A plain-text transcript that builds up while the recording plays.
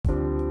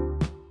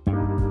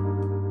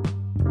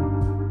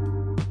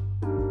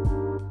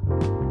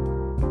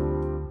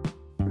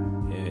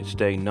It's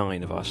day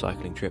 9 of our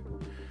cycling trip.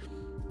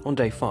 On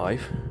day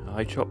 5,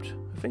 I chopped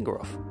a finger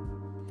off.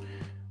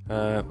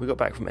 We got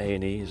back from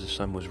A&E as the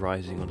sun was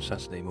rising on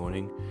Saturday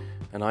morning,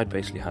 and I'd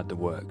basically had the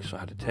works. So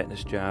I had a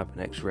tetanus jab, an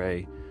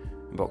x-ray,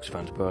 a box of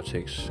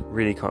antibiotics.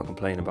 Really can't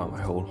complain about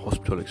my whole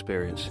hospital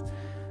experience.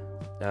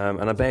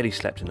 And I barely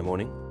slept in the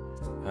morning,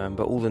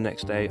 but all the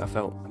next day I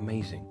felt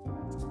amazing.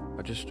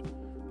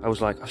 I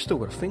was like, I've still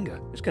got a finger,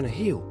 it's going to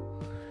heal.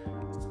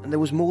 And there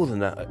was more than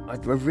that. I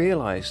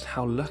realised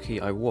how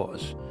lucky I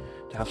was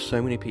to have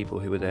so many people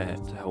who were there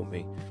to help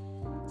me.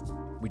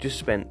 We just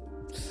spent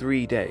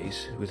 3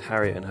 days with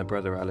Harriet and her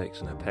brother Alex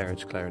and her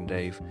parents Claire and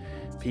Dave,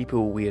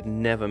 people we had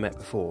never met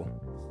before,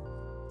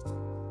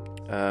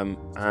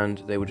 and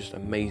they were just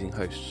amazing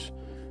hosts.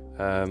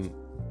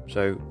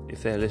 So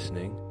if they're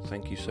listening,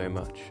 thank you so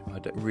much.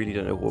 I really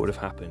don't know what would have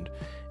happened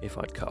if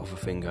I'd cut off a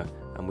finger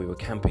and we were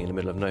camping in the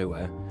middle of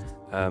nowhere.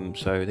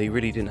 So they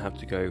really didn't have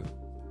to go,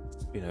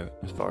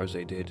 as far as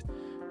they did.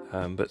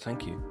 But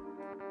thank you.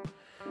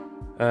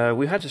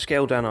 We had to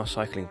scale down our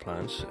cycling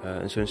plans,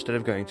 and so instead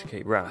of going to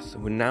Cape Wrath,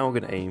 we're now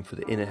going to aim for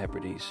the Inner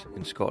Hebrides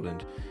in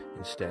Scotland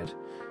instead.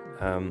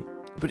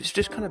 But it's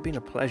just kind of been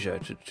a pleasure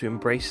to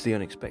embrace the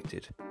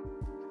unexpected.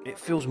 It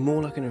feels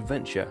more like an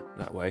adventure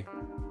that way.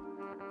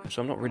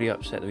 So I'm not really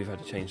upset that we've had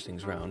to change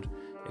things around.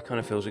 It kind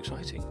of feels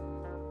exciting.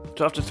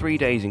 So after 3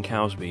 days in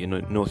Cowsby in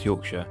North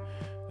Yorkshire,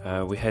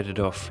 we headed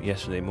off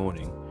yesterday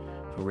morning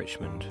for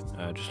Richmond,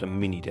 just a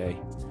mini day.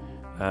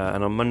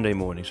 And on Monday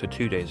morning, so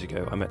 2 days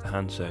ago, I met the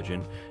hand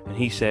surgeon, and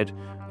he said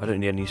I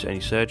don't need any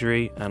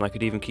surgery, and I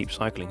could even keep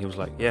cycling. He was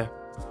like, yeah,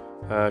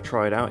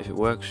 try it out. If it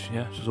works,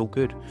 yeah, it's all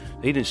good.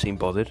 He didn't seem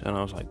bothered, and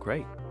I was like,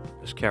 great,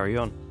 let's carry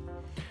on.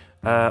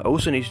 I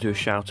also need to do a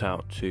shout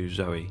out to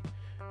Zoe,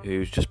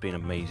 who's just been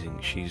amazing.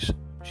 She's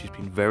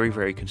been very,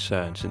 very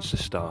concerned since the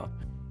start,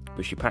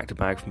 but she packed a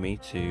bag for me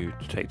to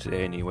take to the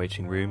A&E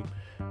waiting room.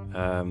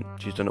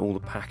 She's done all the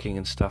packing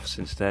and stuff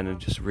since then, and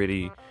just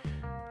really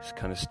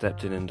kind of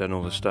stepped in and done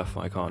all the stuff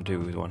I can't do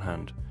with one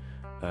hand.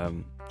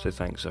 So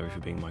thanks, Zoe,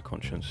 for being my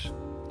conscience.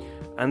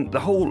 And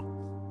the whole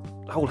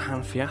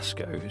hand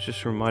fiasco has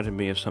just reminded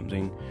me of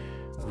something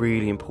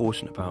really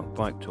important about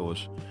bike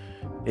tours.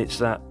 It's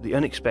that the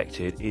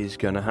unexpected is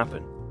going to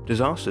happen.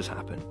 Disasters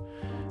happen.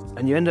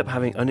 And you end up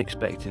having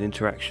unexpected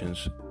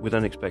interactions with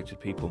unexpected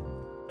people.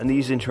 And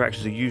these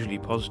interactions are usually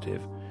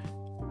positive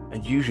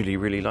and usually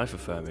really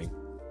life-affirming.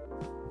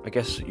 I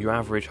guess your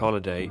average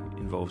holiday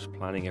involves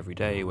planning every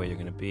day where you're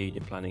going to be,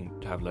 you're planning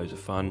to have loads of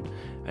fun,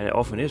 and it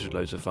often is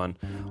loads of fun.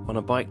 On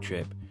a bike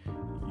trip,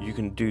 you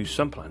can do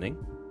some planning,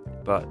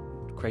 but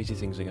crazy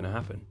things are going to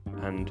happen,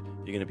 and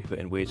you're going to be put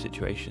in weird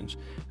situations,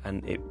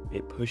 and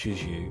it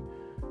pushes you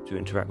to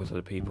interact with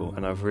other people.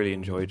 And I've really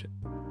enjoyed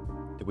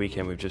the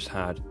weekend we've just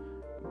had,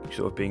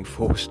 sort of being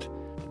forced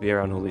to be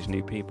around all these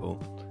new people.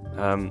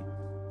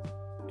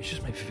 It's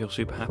just made me feel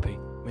super happy.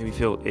 Made me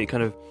feel, it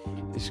kind of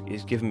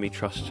is giving me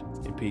trust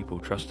in people,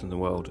 trust in the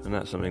world, and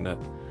that's something that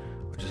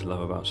I just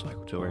love about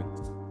cycle touring.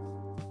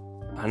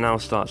 And now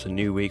starts a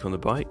new week on the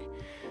bike.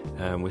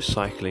 We're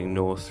cycling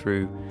north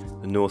through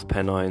the North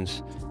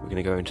Pennines. We're going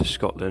to go into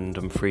Scotland,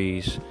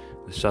 Dumfries,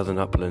 the southern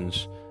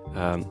uplands,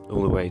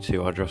 all the way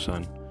to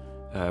Ardrossan,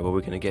 where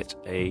we're going to get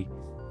a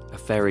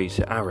ferry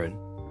to Arran,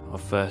 our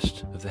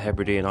first of the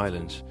Hebridean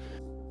Islands.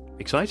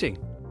 Exciting!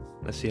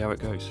 Let's see how it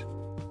goes.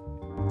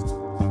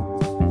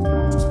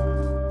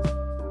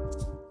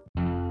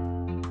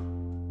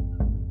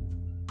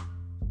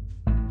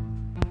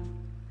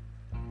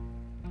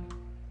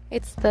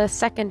 It's the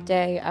second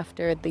day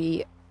after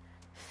the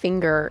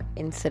finger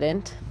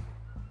incident,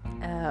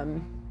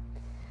 and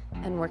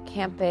we're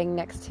camping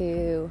next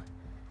to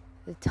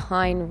the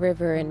Tyne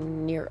River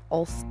near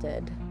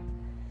Ulstead.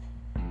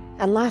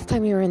 And last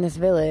time we were in this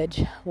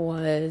village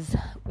was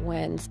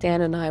when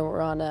Stan and I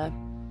were on a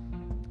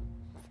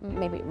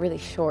maybe really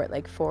short,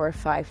 4 or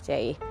 5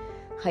 day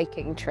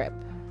hiking trip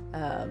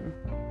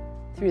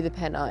through the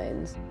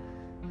Pennines.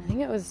 I think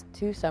it was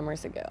 2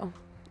 summers ago,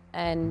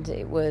 and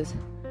it was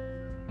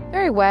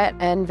very wet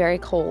and very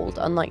cold,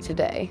 unlike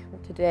today.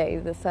 Today,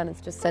 the sun is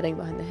just setting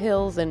behind the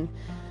hills, and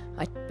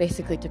I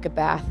basically took a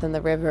bath in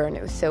the river, and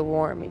it was so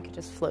warm you could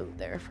just float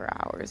there for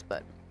hours.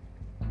 But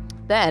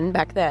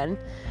back then,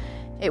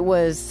 it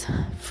was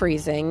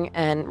freezing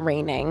and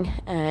raining,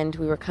 and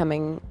we were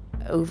coming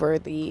over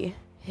the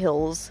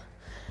hills,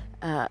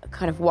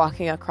 kind of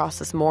walking across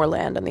this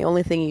moorland, and the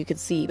only thing you could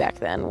see back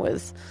then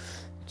was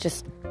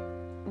just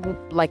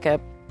like a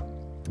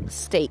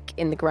stake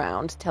in the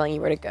ground telling you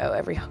where to go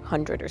every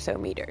 100 or so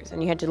meters,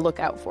 and you had to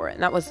look out for it.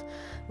 And that was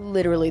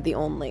literally the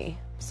only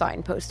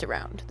signpost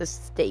around, the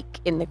stake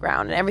in the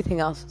ground, and everything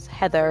else was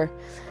heather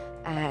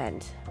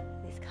and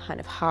these kind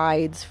of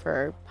hides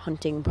for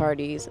hunting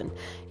parties, and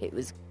it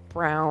was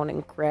brown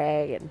and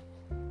gray. And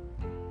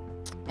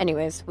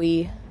anyways,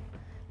 we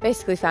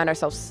basically found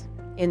ourselves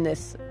in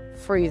this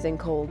freezing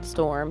cold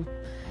storm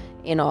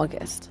in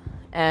August,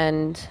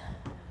 and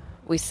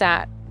we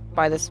sat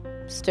by this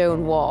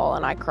stone wall,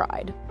 and I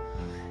cried,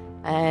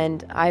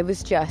 and I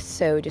was just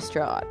so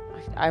distraught.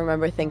 I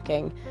remember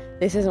thinking,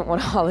 this isn't what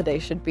a holiday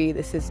should be.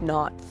 This is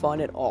not fun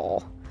at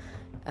all.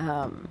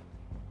 I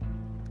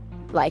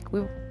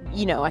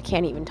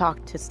can't even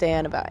talk to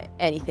Stan about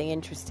anything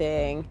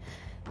interesting.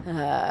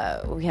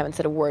 We haven't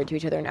said a word to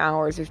each other in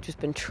hours. We've just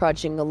been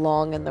trudging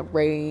along in the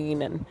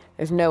rain, and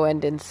there's no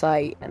end in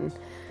sight. And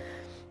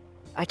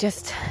I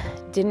just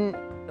didn't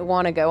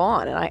want to go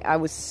on, and I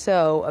was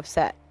so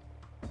upset.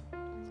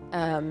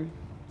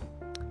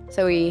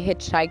 So we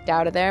hitchhiked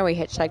out of there. We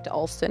hitchhiked to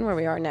Alston, where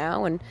we are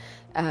now, and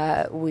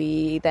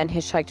we then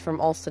hitchhiked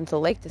from Alston to the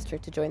Lake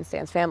District to join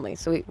Stan's family.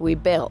 So we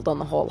bailed on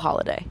the whole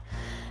holiday.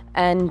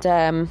 And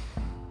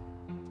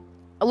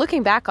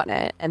looking back on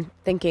it and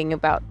thinking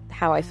about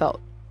how I felt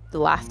the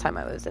last time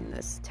I was in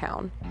this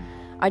town,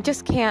 I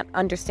just can't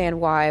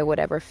understand why I would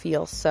ever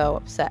feel so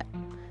upset.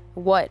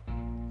 What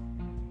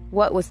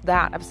was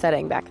that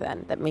upsetting back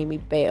then that made me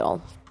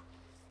bail?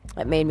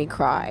 That made me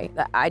cry?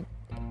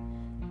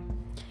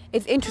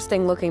 It's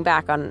interesting looking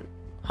back on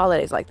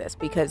holidays like this,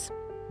 because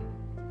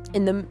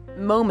in the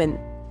moment,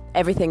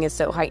 everything is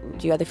so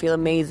heightened. You either feel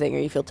amazing or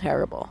you feel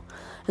terrible.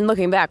 And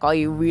looking back, all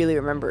you really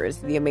remember is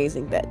the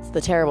amazing bits.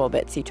 The terrible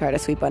bits you try to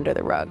sweep under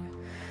the rug.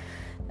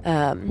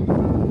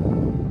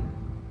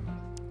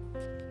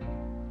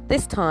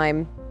 This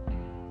time,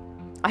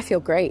 I feel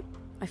great.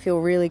 I feel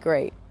really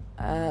great.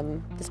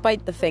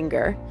 Despite the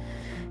finger,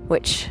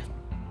 which,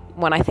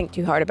 when I think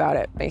too hard about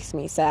it, makes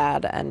me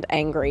sad and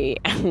angry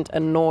and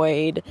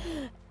annoyed.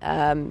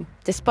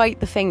 Despite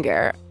the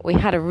finger, we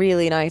had a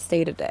really nice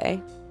day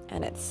today,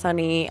 and it's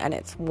sunny and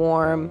it's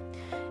warm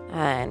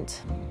and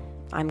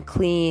I'm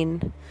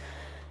clean,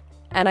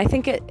 and I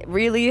think it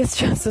really is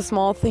just the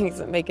small things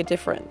that make a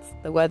difference.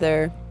 The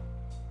weather,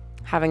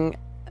 having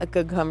a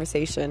good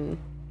conversation,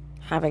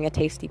 having a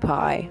tasty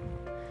pie,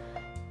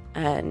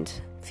 and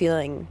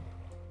feeling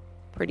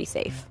pretty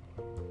safe.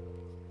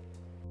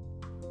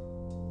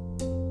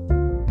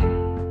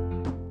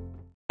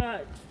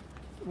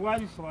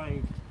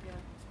 Landslide,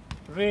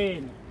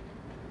 rain,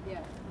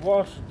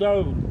 washed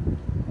down,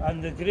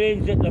 and the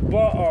drains at the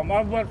bottom.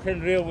 I've worked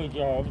in railway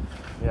jobs,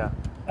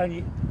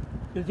 and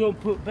they don't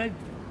put big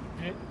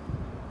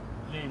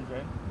drains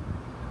in.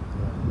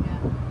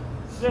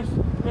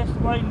 This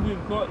line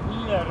we've got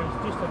here is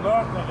just an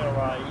ordinary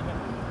line,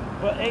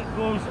 but it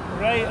goes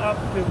right up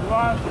to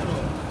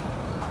Glasgow.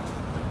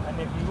 And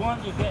if you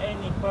want to get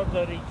any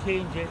further, you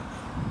change it.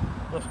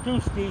 There's 2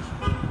 stations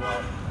in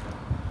Glasgow.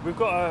 We've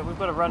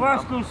got a run.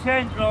 Glasgow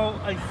Central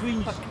and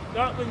Queen's.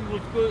 That one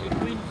would go to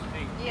Queen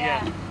Street.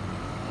 Yeah.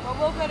 Well,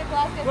 we'll go to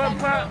Glasgow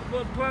Central.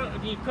 What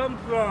part do you come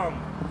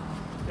from?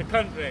 The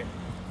country.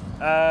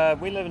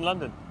 We live in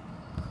London.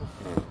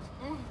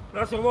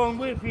 That's a long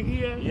way from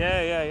here.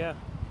 Yeah.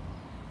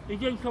 You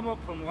didn't come up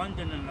from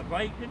London on a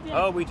bike, did you?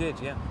 Oh, we did,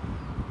 yeah.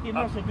 You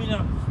must have been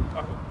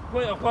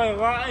quite a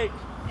while at it.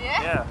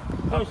 Yeah.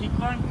 Because you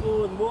can't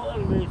go on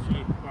motorways with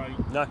your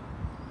bike. No,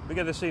 we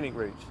go the scenic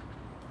route.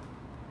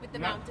 With the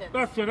mountains.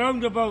 That's the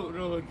roundabout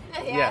road.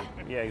 Yeah,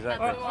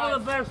 exactly. All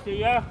the best to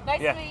you.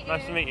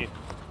 Nice to meet you.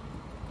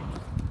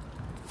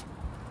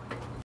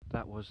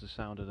 That was the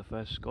sound of the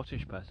first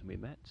Scottish person we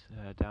met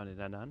down in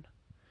Annan.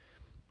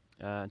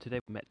 And today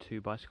we met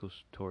 2 bicycle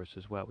tourists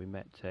as well. We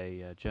met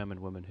a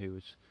German woman who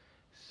was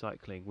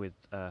cycling with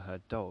her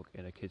dog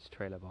in a kid's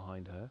trailer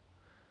behind her.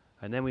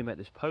 And then we met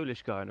this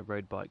Polish guy on a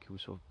road bike who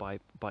was sort of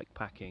bike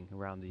packing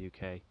around the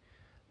UK.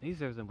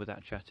 Neither of them were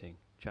that chatty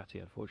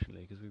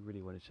unfortunately, because we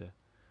really wanted to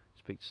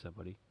speak to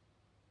somebody.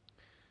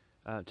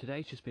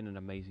 Today's just been an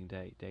amazing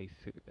day,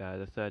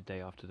 the 3rd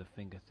day after the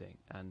finger thing,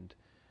 and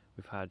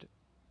we've had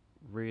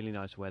really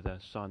nice weather,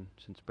 sun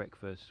since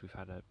breakfast. We've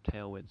had a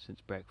tailwind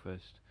since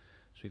breakfast,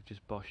 so we've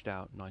just boshed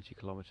out 90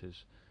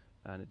 kilometres,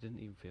 and it didn't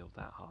even feel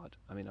that hard.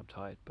 I mean, I'm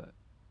tired, but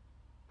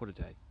what a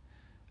day.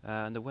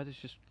 And the weather's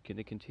just going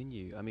to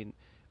continue. I mean,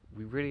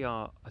 we really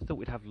are. I thought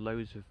we'd have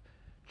loads of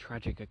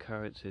tragic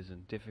occurrences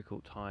and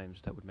difficult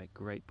times that would make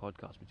great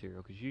podcast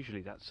material, because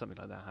usually something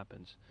like that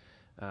happens,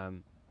 but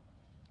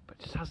it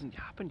just hasn't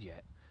happened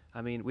yet.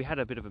 I mean, we had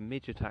a bit of a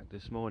midge attack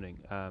this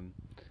morning,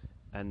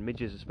 and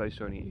midges are supposed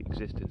to only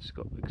exist in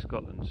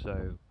Scotland,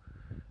 so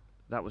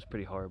that was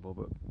pretty horrible,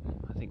 but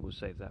I think we'll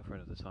save that for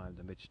another time,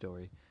 the midge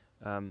story.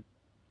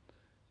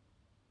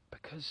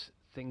 Because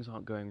things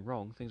aren't going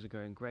wrong, things are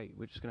going great,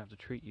 we're just going to have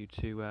to treat you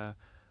to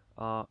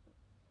our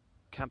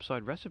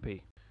campsite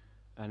recipe.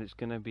 And it's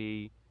going to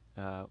be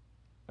a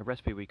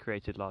recipe we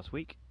created last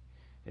week.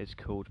 It's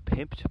called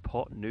Pimped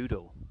Pot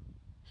Noodle.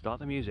 Start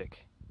the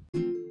music.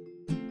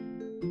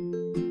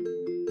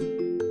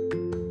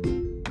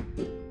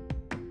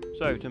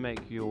 So to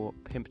make your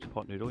pimped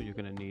pot noodle, you're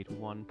going to need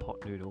 1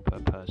 pot noodle per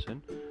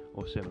person,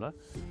 or similar,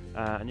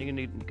 and you're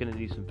going to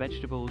need some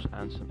vegetables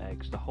and some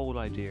eggs. The whole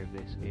idea of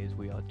this is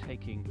we are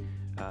taking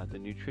the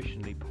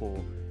nutritionally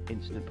poor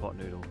instant pot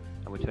noodle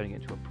and we're turning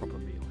it into a proper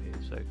meal here.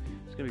 So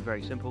it's going to be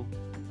very simple.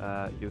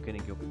 You're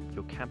getting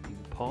your camping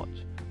pot,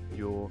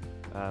 you're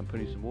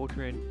putting some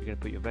water in, you're going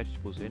to put your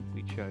vegetables in.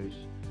 We chose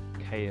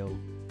kale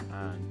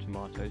and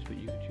tomatoes, but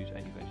you can choose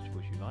any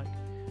vegetables you like.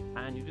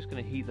 And you're just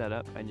going to heat that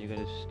up, and you're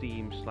going to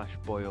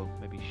steam/boil,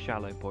 maybe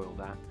shallow boil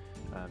that,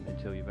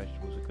 until your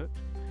vegetables are cooked.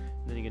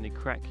 And then you're going to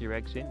crack your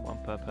eggs in, one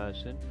per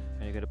person,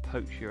 and you're going to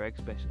poach your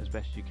eggs as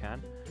best you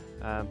can.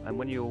 And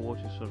when your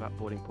water's sort of at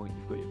boiling point,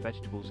 you've got your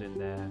vegetables in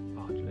there,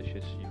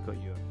 delicious, you've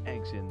got your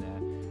eggs in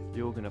there,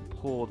 you're going to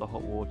pour the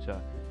hot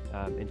water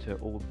into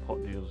all the pot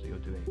noodles that you're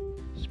doing.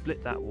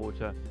 Split that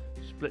water,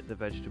 split the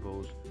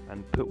vegetables,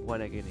 and put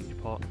one egg in each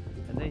pot,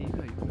 and there you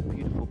go, you've got a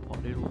beautiful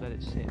pot noodle. Let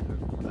it sit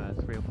for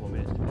 3 or 4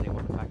 minutes, depending on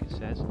what the packet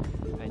says,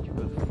 and you've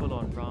got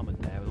full-on ramen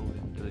there with all the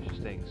delicious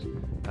things.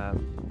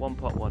 One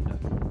pot wonder.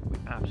 We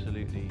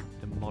absolutely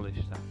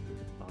demolished that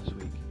last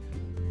week.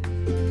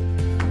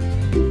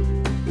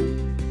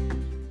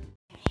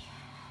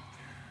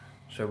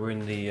 So we're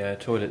in the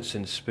toilets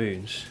and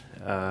spoons.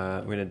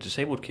 We're in a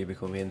disabled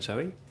cubicle, me and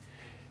Zoe,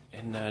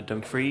 in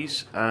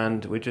Dumfries,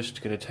 and we're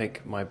just going to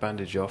take my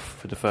bandage off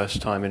for the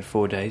first time in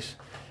 4 days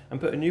and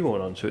put a new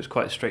one on. So it's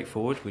quite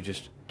straightforward. We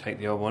just take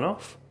the old one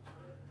off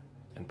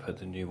and put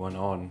the new one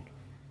on.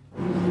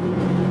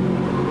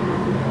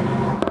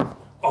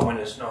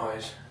 Ominous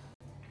noise.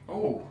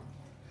 Oh,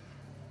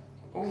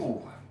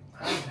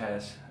 hand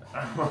hairs.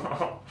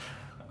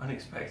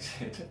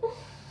 Unexpected.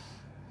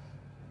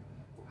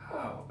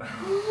 How?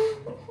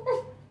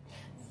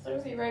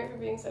 Serves you right for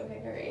being so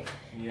hairy.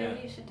 Yeah.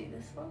 Maybe you should do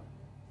this one.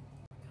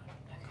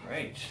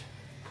 Great.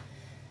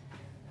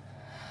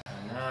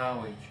 And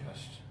now we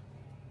just...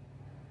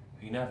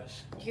 Are you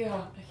nervous? Yeah,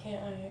 I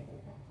can't.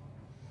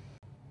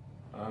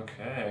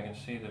 Okay, I can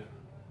see the...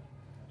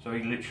 So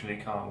he literally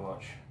can't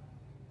watch.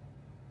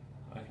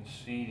 I can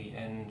see the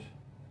end...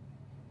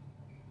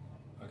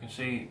 I can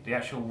see the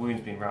actual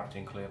wound's been wrapped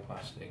in clear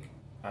plastic,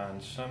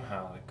 and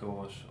somehow the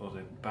gauze or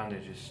the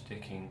bandage is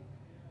sticking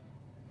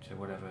to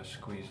whatever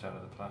squeezed out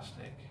of the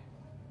plastic.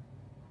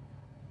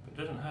 But it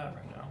doesn't hurt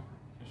right now.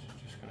 This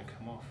is just going to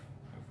come off,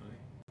 hopefully.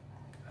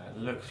 And it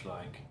looks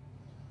like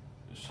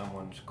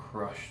someone's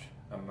crushed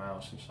a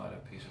mouse inside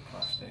a piece of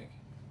plastic.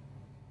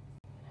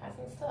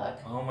 Hasn't stuck.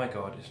 Oh my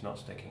god, it's not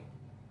sticking.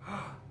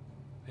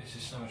 This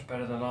is so much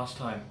better than last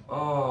time.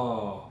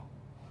 Oh!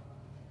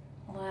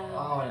 Wow.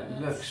 Oh, it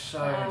looks so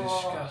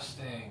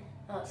disgusting.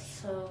 That's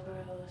so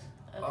gross.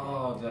 Okay.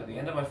 Oh, the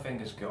end of my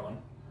finger's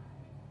gone.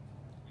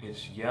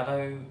 It's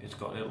yellow, it's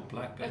got little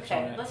black bits on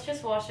Okay, it. let's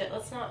just wash it.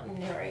 Let's not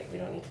narrate. We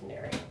don't need to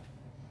narrate.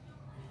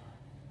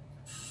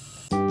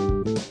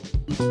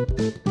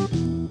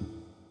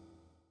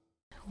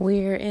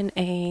 We're in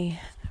a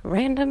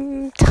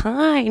random,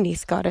 tiny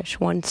Scottish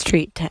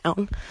one-street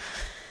town.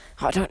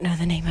 I don't know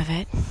the name of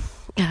it.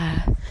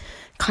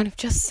 Kind of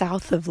just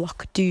south of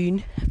Loch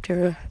Doon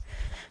after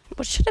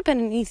what should have been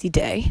an easy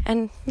day.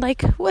 And,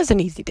 was an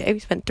easy day. We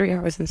spent 3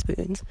 hours in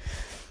Spoons.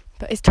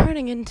 But it's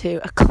turning into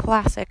a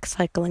classic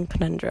cycling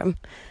conundrum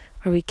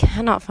where we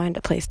cannot find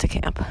a place to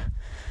camp.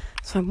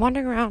 So I'm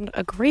wandering around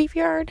a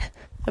graveyard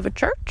of a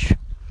church,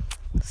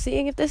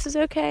 seeing if this is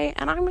okay,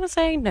 and I'm going to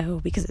say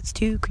no because it's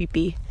too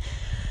creepy,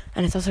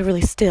 and it's also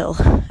really still,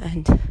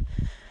 and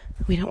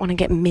we don't want to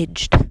get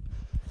midged.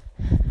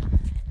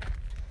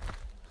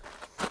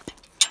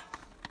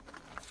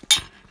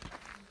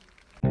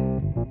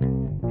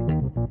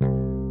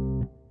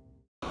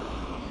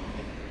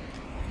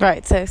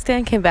 Right, so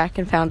Stan came back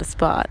and found a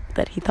spot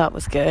that he thought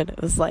was good.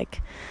 It was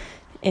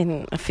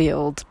in a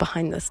field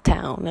behind this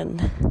town,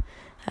 and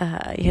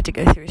you had to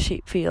go through a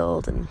sheep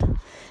field, and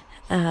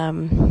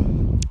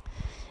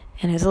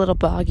it was a little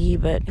boggy,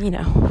 but we're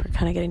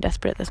kind of getting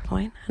desperate at this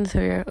point, and so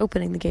we were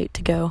opening the gate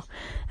to go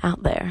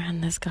out there,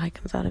 and this guy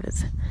comes out of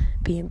his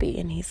B&B,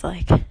 and he's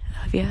like,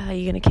 yeah, are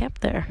you gonna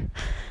camp there?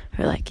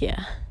 We're like,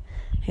 yeah.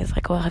 He's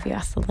like, well, have you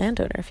asked the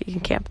landowner if you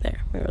can camp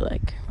there? We were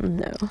like,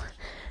 no.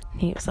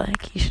 And he was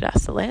like, you should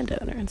ask the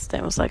landowner. And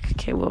Stan was like,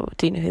 okay, well,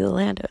 do you know who the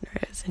landowner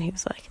is? And he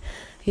was like,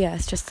 yeah,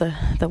 it's just the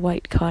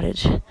white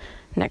cottage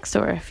next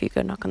door. If you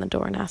go knock on the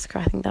door and ask her,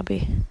 I think that'd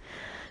be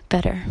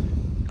better.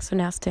 So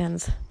now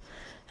Stan's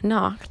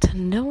knocked,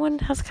 and no one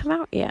has come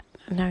out yet.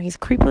 And now he's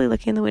creepily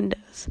looking in the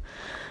windows.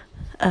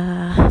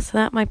 So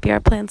that might be our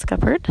plan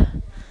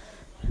scuppered.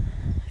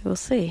 We'll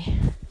see.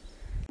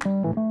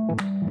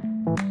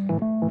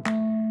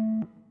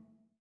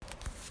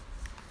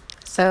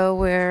 So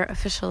we're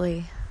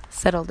officially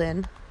settled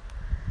in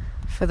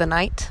for the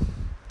night,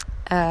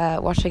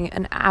 watching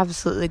an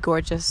absolutely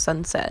gorgeous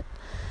sunset.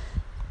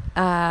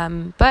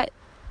 But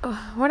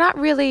we're not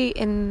really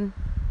in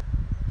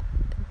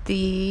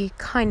the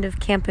kind of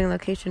camping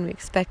location we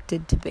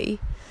expected to be.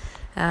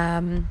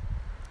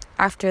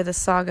 After the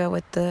saga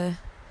with the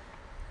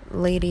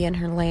lady and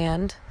her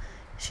land,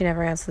 she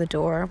never answered the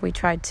door. We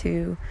tried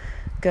to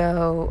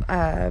go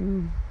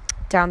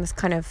down this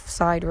kind of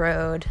side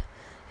road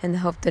in the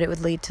hope that it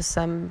would lead to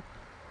some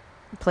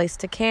place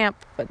to camp,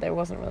 but there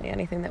wasn't really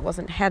anything that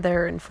wasn't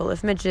heather and full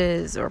of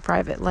midges or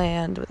private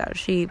land without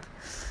sheep.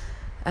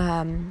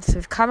 So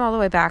we've come all the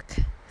way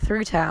back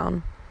through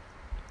town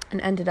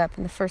and ended up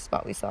in the first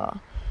spot we saw,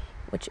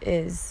 which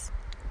is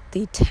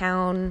the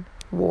town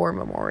war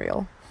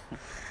memorial.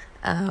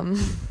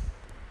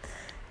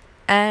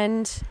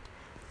 And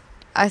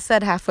I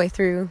said halfway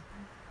through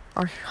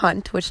our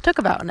hunt, which took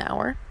about an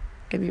hour,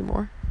 maybe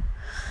more,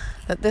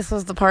 that this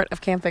was the part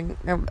of camping,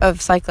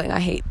 of cycling, I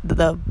hate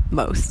the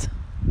most.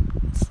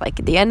 It's like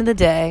at the end of the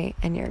day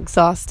and you're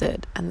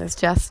exhausted and there's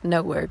just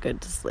nowhere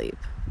good to sleep.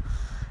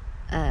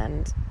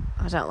 And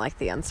I don't like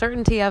the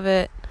uncertainty of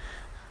it.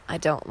 I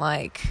don't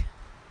like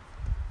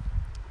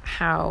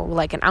how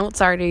like an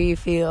outsider you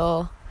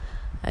feel.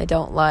 I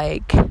don't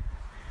like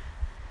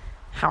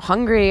how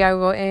hungry I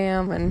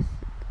am and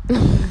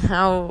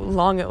how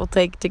long it will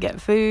take to get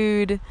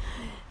food.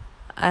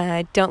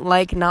 I don't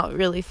like not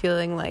really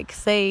feeling like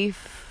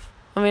safe.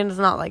 I mean, it's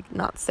not like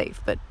not safe,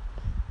 but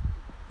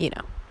you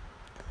know.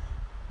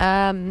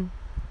 And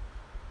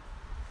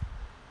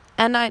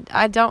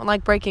I don't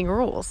like breaking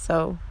rules,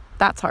 so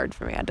that's hard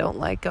for me. I don't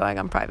like going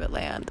on private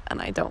land,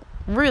 and I don't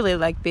really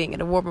like being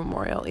at a war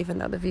memorial, even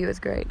though the view is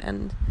great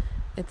and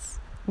it's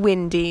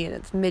windy and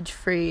it's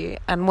midge-free,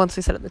 and once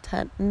we set up the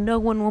tent, no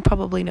one will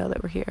probably know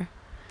that we're here.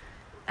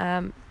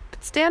 But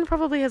Stan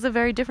probably has a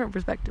very different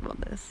perspective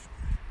on this.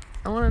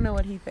 I want to know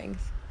what he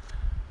thinks.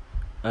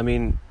 I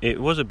mean,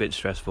 it was a bit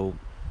stressful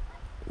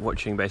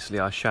watching basically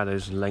our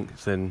shadows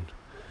lengthen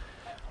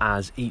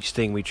as each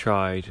thing we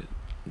tried,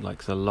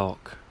 like the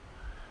lock,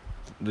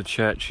 the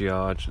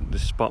churchyard, the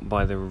spot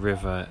by the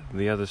river,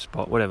 the other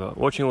spot, whatever,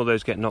 watching all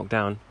those get knocked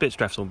down, a bit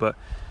stressful, but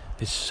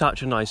it's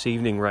such a nice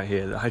evening right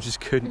here that I just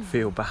couldn't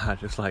feel bad.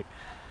 It's like,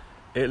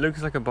 it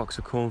looks like a box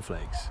of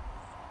cornflakes.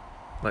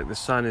 Like the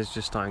sun is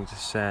just starting to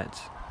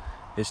set.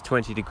 It's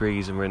 20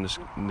 degrees and we're in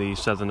the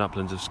southern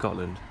uplands of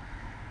Scotland.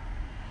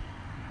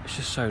 It's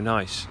just so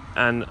nice.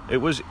 And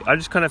I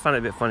just kind of found it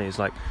a bit funny. It's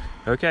like,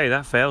 okay,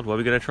 that failed. What are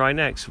we going to try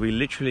next? We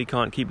literally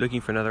can't keep looking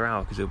for another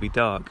hour because it'll be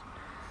dark.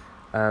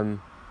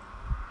 And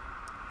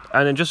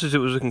then just as it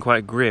was looking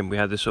quite grim, we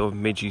had this sort of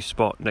midgy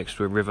spot next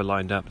to a river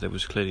lined up that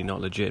was clearly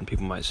not legit and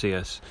people might see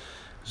us.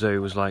 Zoe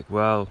was like,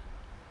 well,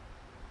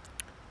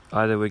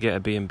 either we get a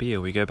B&B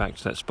or we go back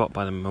to that spot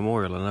by the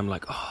memorial. And I'm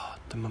like, oh,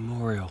 the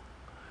memorial.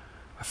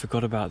 I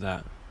forgot about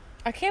that.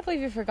 I can't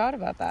believe you forgot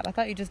about that. I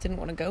thought you just didn't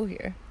want to go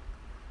here.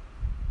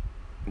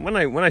 When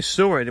I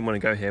saw it, I didn't want to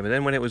go here, but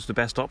then when it was the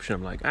best option,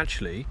 I'm like,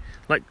 actually,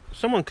 like,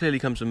 someone clearly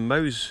comes and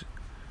mows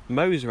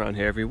around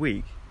here every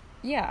week.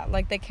 Yeah,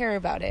 like they care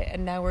about it,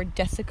 and now we're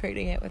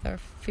desecrating it with our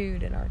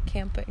food and our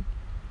camping.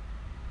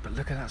 But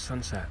look at that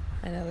sunset.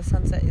 I know, the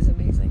sunset is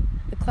amazing.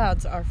 The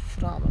clouds are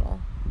phenomenal.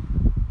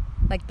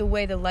 Like the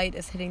way the light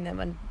is hitting them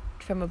and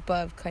from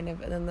above, kind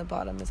of, and then the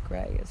bottom is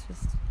grey. It's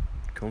just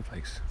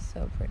cornflakes.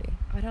 So pretty.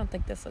 I don't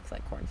think this looks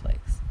like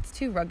cornflakes. It's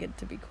too rugged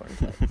to be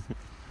cornflakes.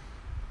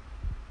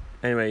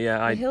 Anyway,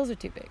 yeah, the hills are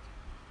too big.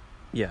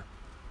 Yeah,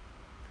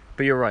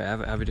 but you're right.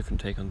 I have a different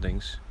take on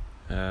things.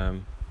 I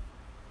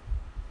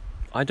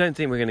don't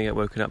think we're going to get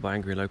woken up by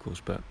angry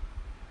locals, but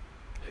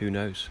who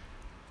knows?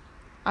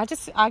 I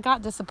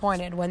got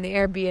disappointed when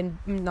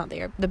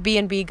the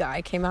B&B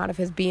guy came out of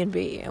his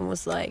B&B and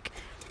was like,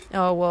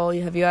 "Oh well,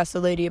 have you asked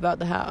the lady about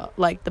the house,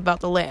 like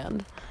about the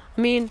land?"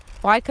 I mean,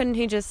 why couldn't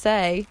he just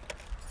say,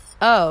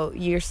 "Oh,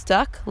 you're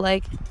stuck?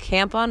 Like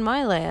camp on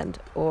my land,"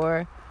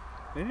 or?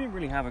 They didn't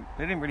really have a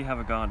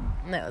garden.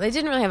 No, they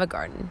didn't really have a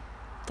garden.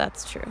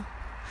 That's true.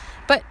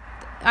 But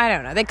I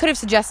don't know. They could have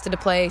suggested a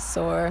place,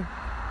 or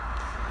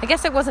I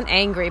guess it wasn't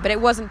angry, but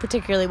it wasn't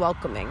particularly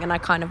welcoming, and I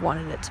kind of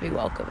wanted it to be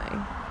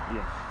welcoming.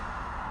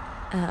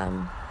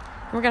 Yeah.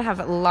 We're gonna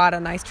have a lot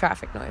of nice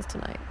traffic noise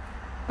tonight,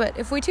 but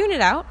if we tune it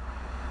out,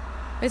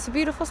 it's a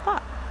beautiful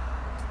spot.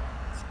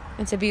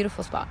 It's a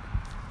beautiful spot.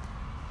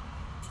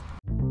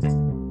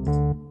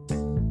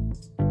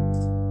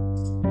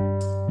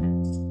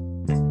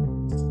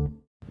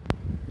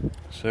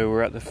 So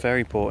we're at the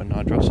ferry port in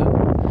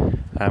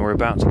Ardrossan, and we're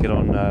about to get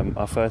on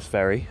our first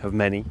ferry of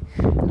many.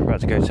 We're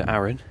about to go to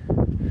Arran,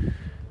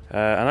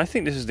 and I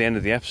think this is the end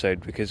of the episode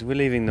because we're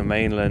leaving the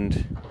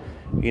mainland.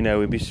 You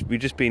know, we've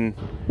just been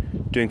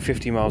doing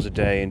 50 miles a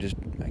day and just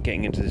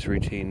getting into this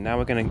routine. Now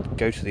we're going to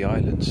go to the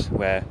islands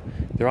where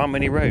there aren't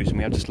many roads and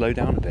we have to slow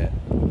down a bit.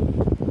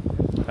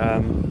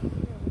 I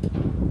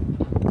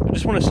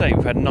just want to say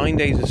we've had 9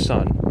 days of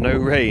sun, no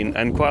rain,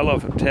 and quite a lot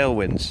of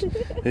tailwinds.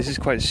 This is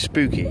quite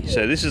spooky.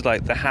 So this is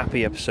like the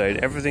happy episode.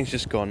 Everything's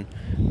just gone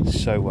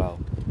so well.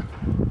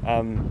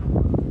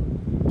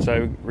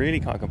 So really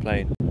can't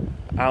complain.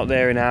 Out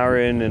there in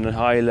Arran and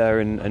Hyla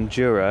and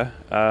Jura,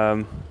 It's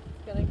gonna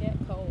get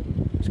cold.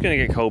 It's gonna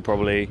get cold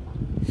probably.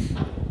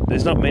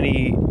 There's not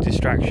many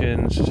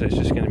distractions, so it's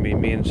just going to be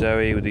me and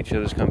Zoe with each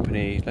other's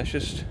company. Let's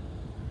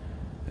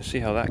see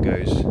how that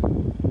goes.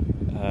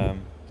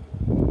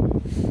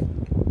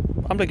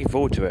 I'm looking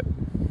forward to it.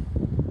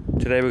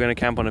 Today we're going to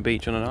camp on a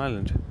beach on an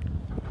island.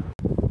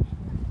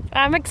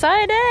 I'm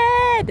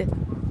excited!